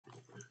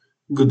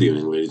Good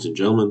evening, ladies and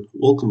gentlemen.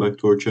 Welcome back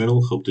to our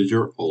channel. Hope that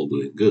you're all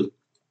doing good.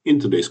 In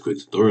today's quick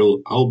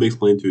tutorial, I'll be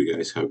explaining to you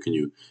guys how can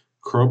you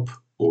crop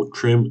or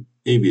trim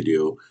a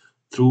video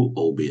through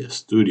OBS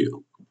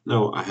Studio.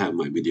 Now, I have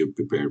my video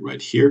prepared right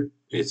here.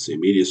 It's a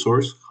media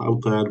source. How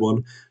to add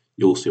one?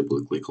 You'll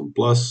simply click on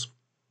plus,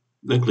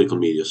 then click on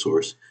media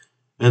source,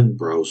 and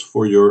browse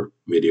for your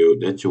video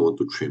that you want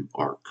to trim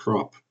or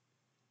crop.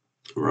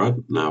 Alright,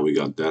 now we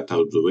got that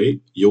out of the way.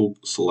 You'll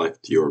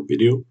select your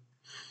video,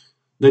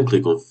 then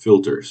click on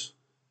filters.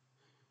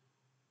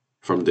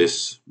 From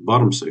this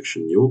bottom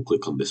section, you will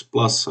click on this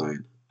plus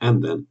sign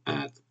and then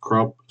add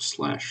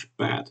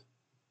crop/pad.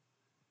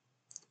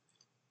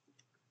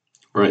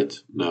 Right,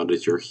 now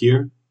that you're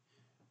here,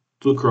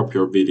 to crop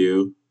your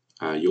video,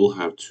 you'll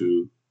have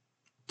to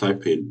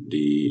type in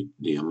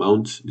the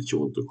amount that you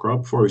want to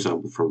crop. For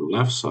example, from the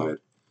left side,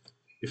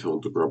 if I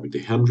want to crop it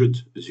 100,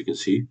 as you can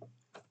see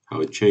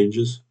how it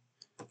changes,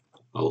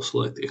 I'll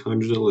select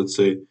 100. Let's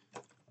say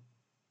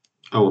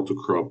I want to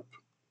crop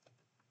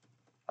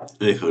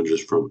 100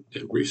 from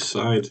every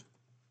side.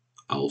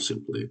 I'll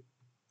simply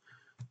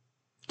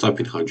type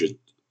in 100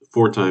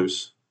 4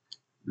 times.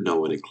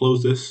 Now when I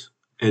close this,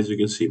 as you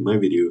can see, my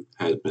video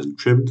has been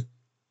trimmed.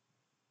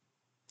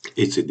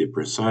 It's a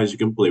different size. You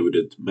can play with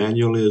it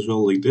manually as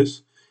well, like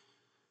this.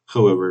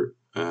 However,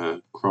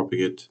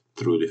 cropping it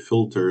through the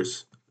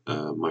filters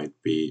might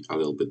be a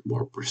little bit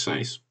more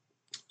precise.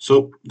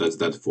 So that's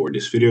that for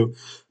this video.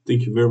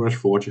 Thank you very much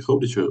for watching.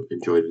 Hope that you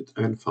enjoyed it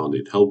and found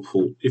it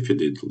helpful. If you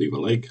did, leave a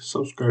like,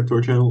 subscribe to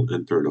our channel,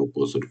 and turn on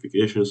post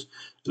notifications.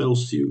 And I will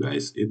see you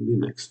guys in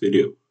the next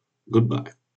video. Goodbye.